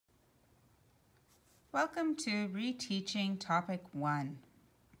Welcome to Reteaching Topic 1.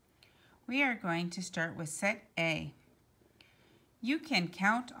 We are going to start with Set A. You can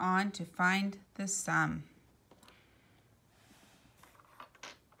count on to find the sum.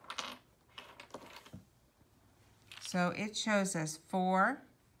 So it shows us 4,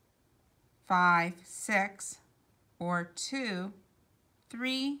 5, 6, or 2,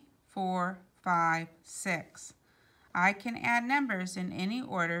 3, 4, 5, 6. I can add numbers in any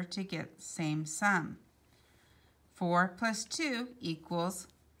order to get the same sum. 4 plus 2 equals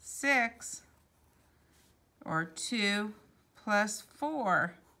 6, or 2 plus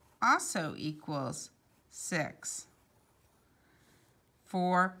 4 also equals 6.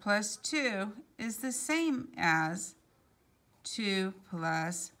 4 plus 2 is the same as 2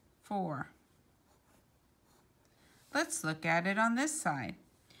 plus 4. Let's look at it on this side.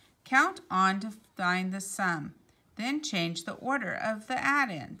 Count on to find the sum. Then change the order of the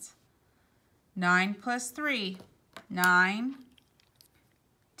add-ins. 9 plus 3, 9,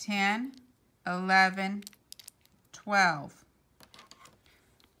 10, 11, 12.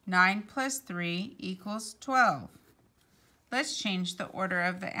 9 plus 3 equals 12. Let's change the order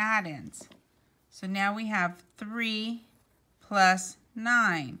of the add-ins. So now we have 3 plus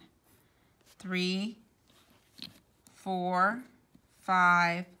 9. 3, 4,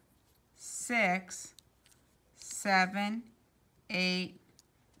 5, 6, 7, 8,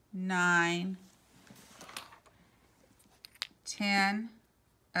 9, 10,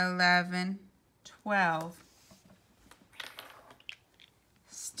 11, 12.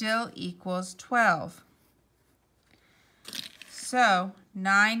 Still equals 12. So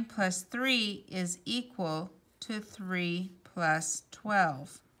 9 plus 3 is equal to 3 plus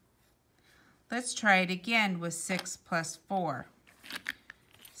 12. Let's try it again with 6 plus 4.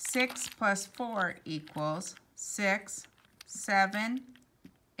 6 plus 4 equals 6, 7,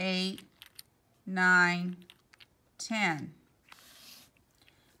 8, 9, 10.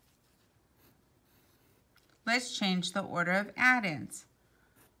 Let's change the order of add-ins.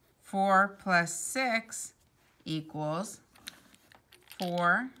 4 plus 6 equals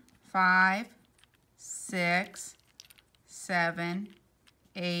 4, 5, 6, 7,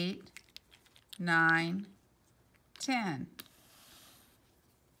 8, 9, 10.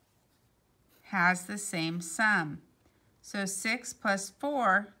 Has the same sum. So 6 plus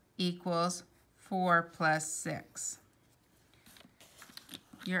 4 equals 4 plus 6.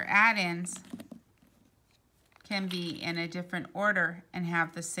 Your add-ins can be in a different order and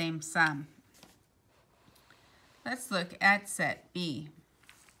have the same sum. Let's look at Set B.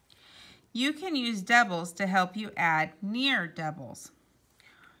 You can use doubles to help you add near doubles.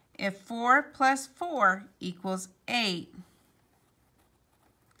 If 4 plus 4 equals 8,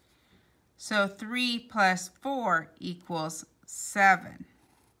 so 3 plus 4 equals 7.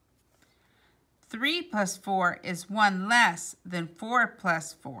 3 plus 4 is 1 less than 4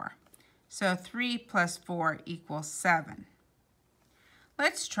 plus 4. So 3 plus 4 equals 7.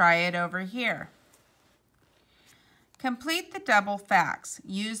 Let's try it over here. Complete the double facts.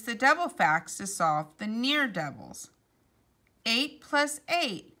 Use the double facts to solve the near doubles. 8 plus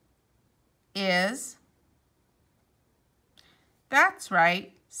 8 is, that's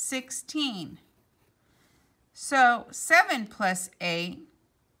right, 16. So 7 plus 8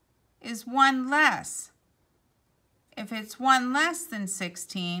 is 1 less. If it's 1 less than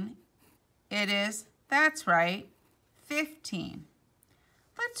 16, it is, that's right, 15.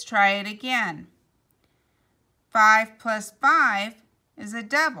 Let's try it again. 5 plus 5 is a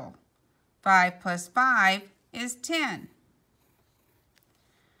double. 5 plus 5 is 10.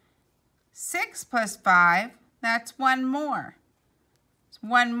 6 plus 5, that's 1 more.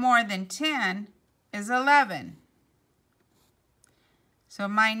 1 more than 10 is 11. So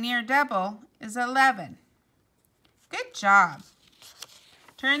my near double is 11. Good job.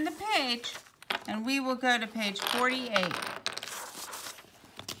 Turn the page and we will go to page 48.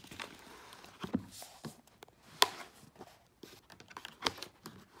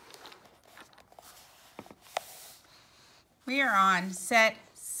 We are on Set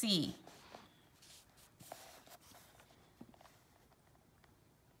C.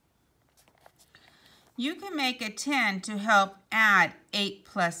 You can make a 10 to help add 8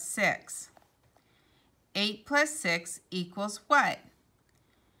 plus 6. 8 plus 6 equals what?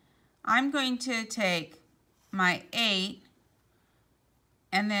 I'm going to take my 8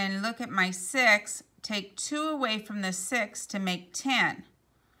 and then look at my 6, take 2 away from the 6 to make 10.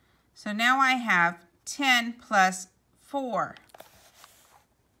 So now I have 10 plus 4.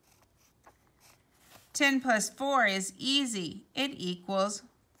 10 plus 4 is easy. It equals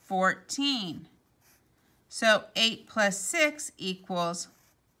 14. So 8 plus 6 equals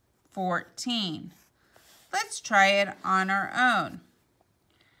 14. Let's try it on our own.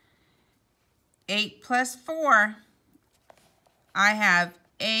 8 plus 4, I have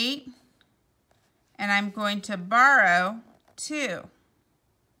 8, and I'm going to borrow 2.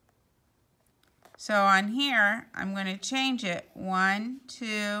 So on here, I'm going to change it 1,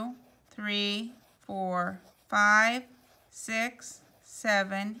 2, 3, 4, 5, 6,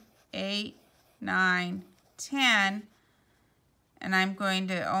 7, 8, 9, 10, and I'm going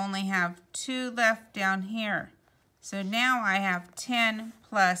to only have 2 left down here. So now I have 10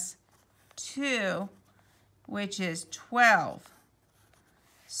 plus 2, which is 12.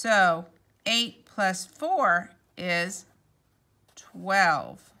 So 8 plus 4 is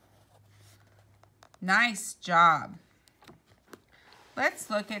 12. Nice job. Let's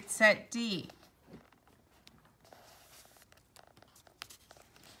look at set D.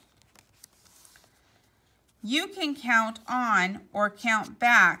 You can count on or count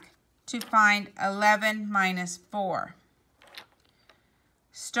back to find 11 minus 4.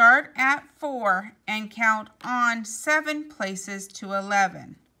 Start at 4 and count on 7 places to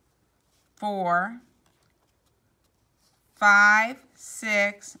 11. 4, 5,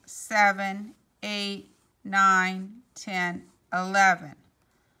 6, 7, 8, 9, 10, 11.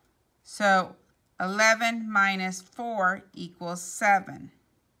 So 11 minus 4 equals 7.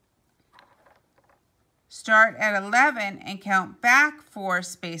 Start at 11 and count back 4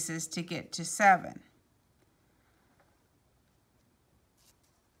 spaces to get to 7.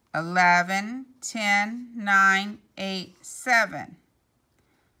 11, 10, 9, 8, 7.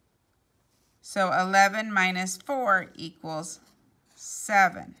 So 11 minus 4 equals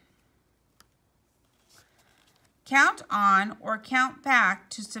 7. Count on or count back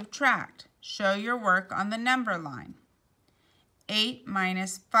to subtract. Show your work on the number line. 8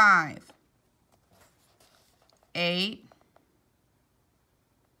 minus 5. 8.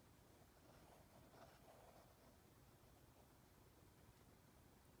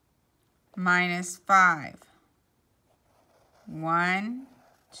 Minus 5. 1,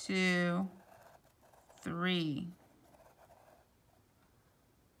 2, 3.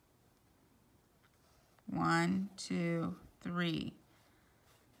 1, 2, 3.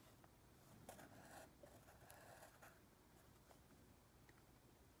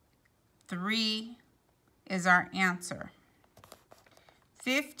 Three is our answer.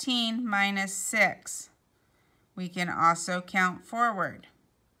 15 minus 6. We can also count forward.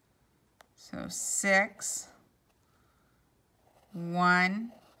 So 6,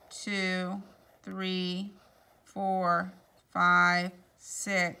 1, 2, 3, 4, 5,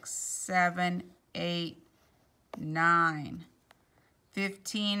 6, 7, 8, 9.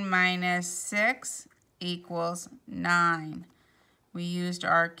 15 minus 6 equals 9. We used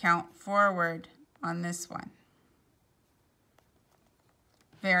our count forward on this one.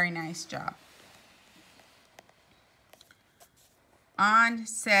 Very nice job. On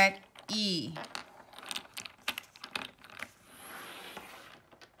set E.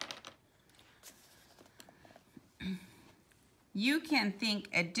 You can think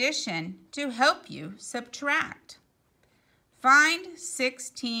addition to help you subtract. Find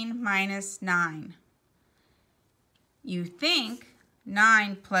 16 minus 9. You think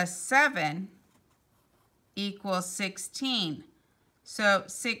 9 plus 7 equals 16. So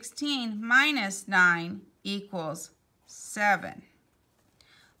 16 minus 9 equals 7.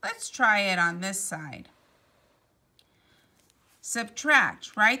 Let's try it on this side.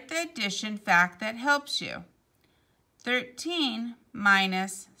 Subtract. Write the addition fact that helps you. 13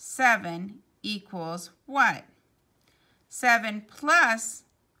 minus 7 equals what? 7 plus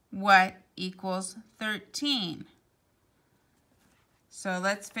what equals 13? So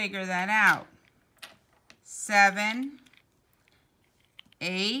let's figure that out. 7,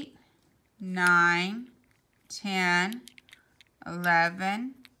 8, 9, 10,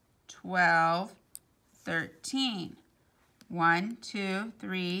 11, 12, 13. 1, 2,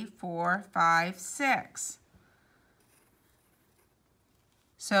 3, 4, 5, 6.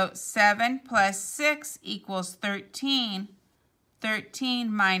 So 7 plus 6 equals 13.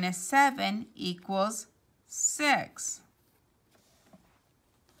 13 minus 7 equals 6.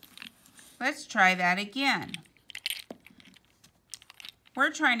 Let's try that again.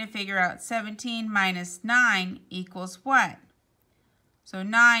 We're trying to figure out 17 minus 9 equals what? So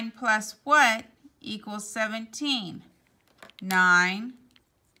 9 plus what equals 17? 9,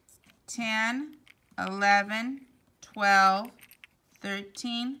 10, 11, 12,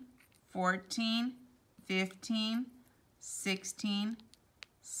 13, 14, 15, 16,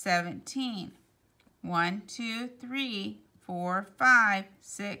 17. 1, 2, 3, 4, 5,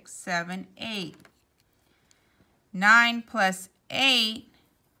 6, 7, 8. 9 plus 8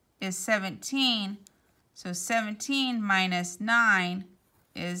 is 17. So 17 minus 9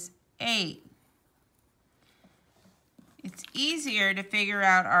 is 8. It's easier to figure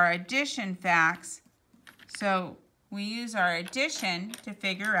out our addition facts, so we use our addition to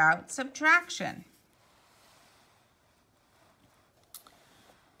figure out subtraction.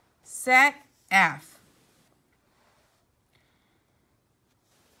 Set F.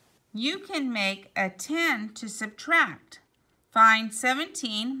 You can make a 10 to subtract. Find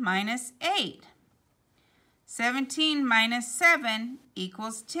 17 minus 8. 17 minus 7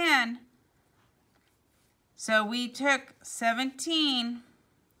 equals 10. So we took 17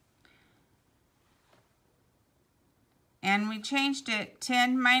 and we changed it.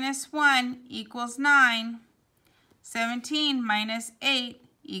 10 minus 1 equals 9. 17 minus 8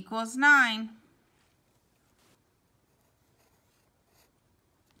 equals 9.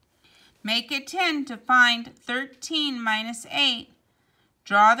 Make a 10 to find 13 minus 8.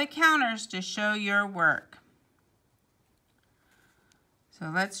 Draw the counters to show your work.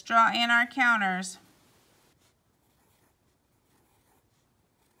 So let's draw in our counters.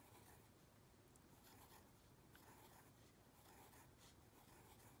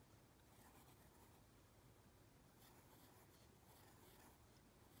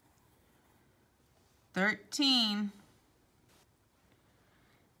 $13.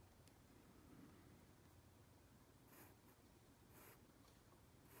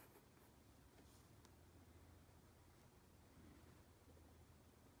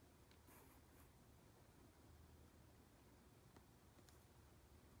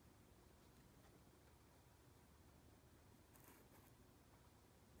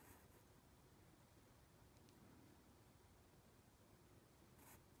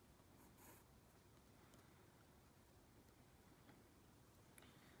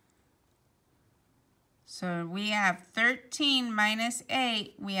 So we have 13 minus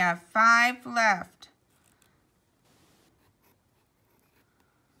 8. We have 5 left.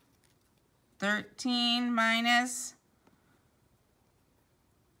 13 minus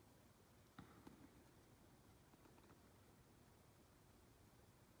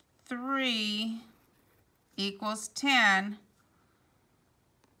 3 equals 10.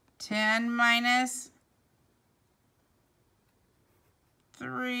 10 minus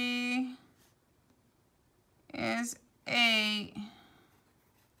 3 is 8.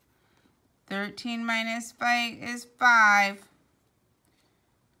 13 minus 5 is 5.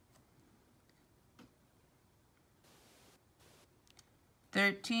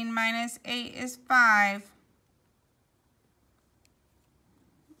 13 minus 8 is 5.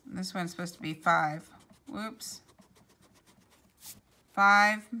 This one's supposed to be 5. Whoops.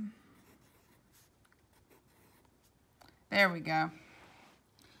 5. There we go.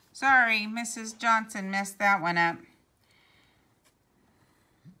 Sorry, Mrs. Johnson messed that one up.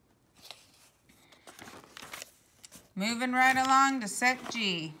 Moving right along to set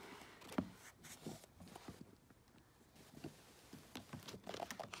G.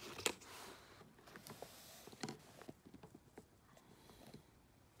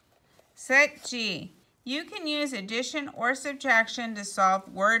 Set G. You can use addition or subtraction to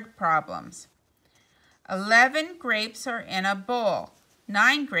solve word problems. 11 grapes are in a bowl.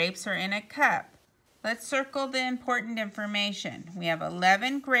 9 grapes are in a cup. Let's circle the important information. We have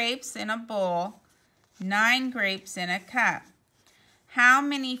 11 grapes in a bowl, 9 grapes in a cup. How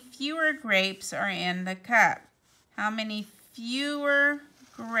many fewer grapes are in the cup? How many fewer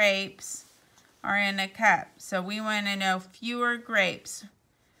grapes are in a cup? So we want to know fewer grapes.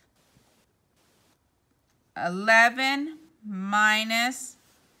 11 minus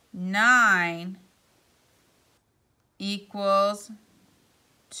 9 equals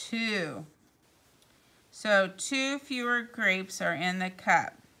 2. So 2 fewer grapes are in the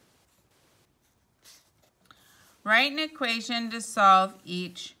cup. Write an equation to solve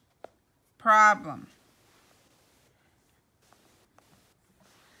each problem.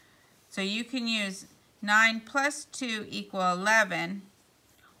 So you can use 9 plus 2 equal 11,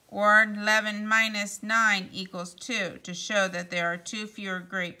 or 11 minus 9 equals 2 to show that there are 2 fewer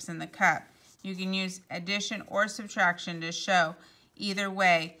grapes in the cup. You can use addition or subtraction to show either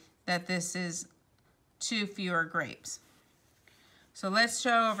way that this is 2 fewer grapes. So let's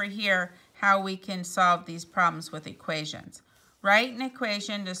show over here how we can solve these problems with equations. Write an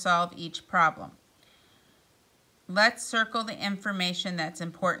equation to solve each problem. Let's circle the information that's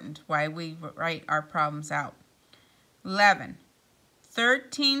important while we write our problems out. 11.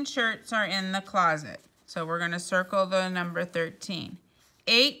 13 shirts are in the closet. So we're going to circle the number 13.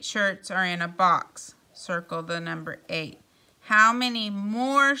 8 shirts are in a box. Circle the number 8. How many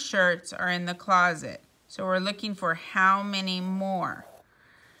more shirts are in the closet? So we're looking for how many more.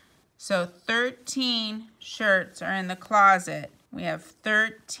 So 13 shirts are in the closet. We have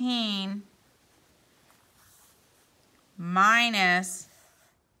 13 minus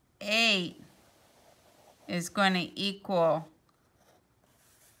 8 is going to equal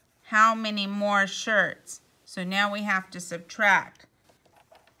how many more shirts? So now we have to subtract.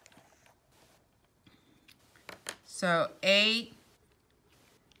 So 8,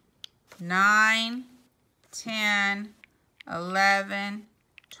 9, 10, 11,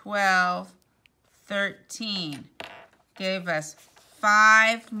 12, 13 gave us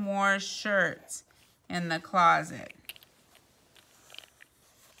 5 more shirts in the closet.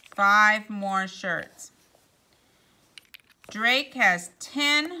 5 more shirts. Drake has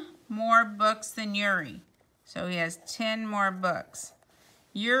 10 more books than Yuri. So he has 10 more books.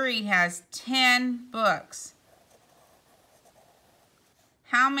 Yuri has 10 books.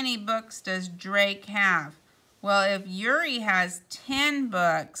 How many books does Drake have? Well, if Yuri has 10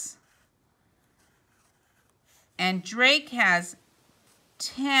 books and Drake has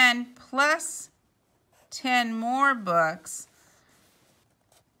 10 plus 10 more books,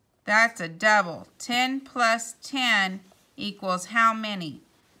 that's a double. 10 plus 10 equals how many?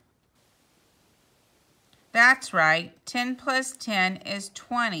 That's right. 10 plus 10 is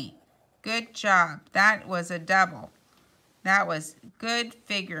 20. Good job. That was a double. That was good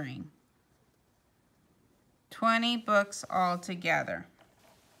figuring. 20 books altogether.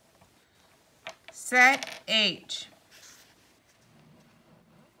 Set H.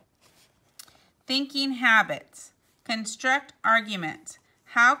 Thinking habits. Construct arguments.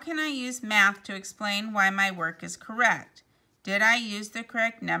 How can I use math to explain why my work is correct? Did I use the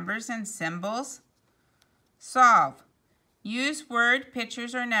correct numbers and symbols? Solve. Use word,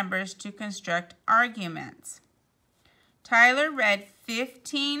 pictures, or numbers to construct arguments. Tyler read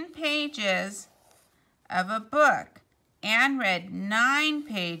 15 pages of a book and read 9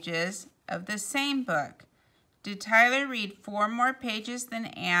 pages of the same book. Did Tyler read 4 more pages than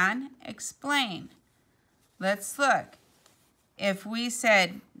Anne? Explain. Let's look. If we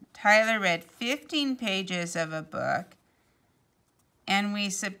said Tyler read 15 pages of a book and we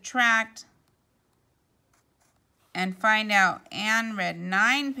subtract and find out Anne read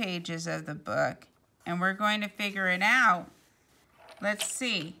 9 pages of the book, and we're going to figure it out. Let's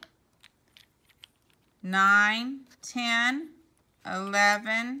see. 9, 10,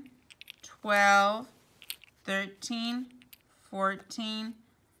 11, 12, 13, 14,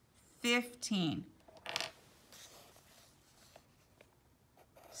 15.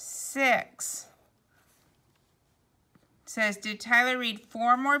 6. It says, did Tyler read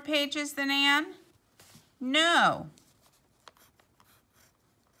 4 more pages than Anne? No.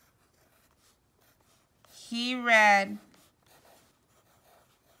 He read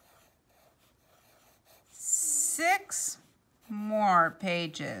 6 more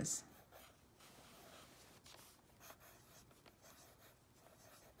pages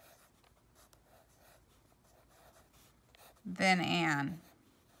than Anne.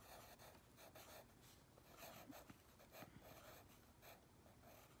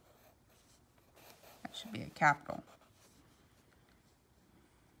 That should be a capital.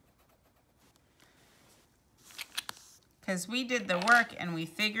 Because we did the work and we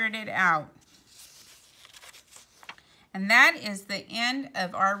figured it out. And that is the end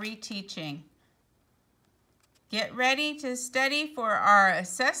of our reteaching. Get ready to study for our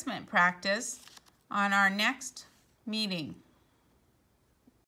assessment practice on our next meeting.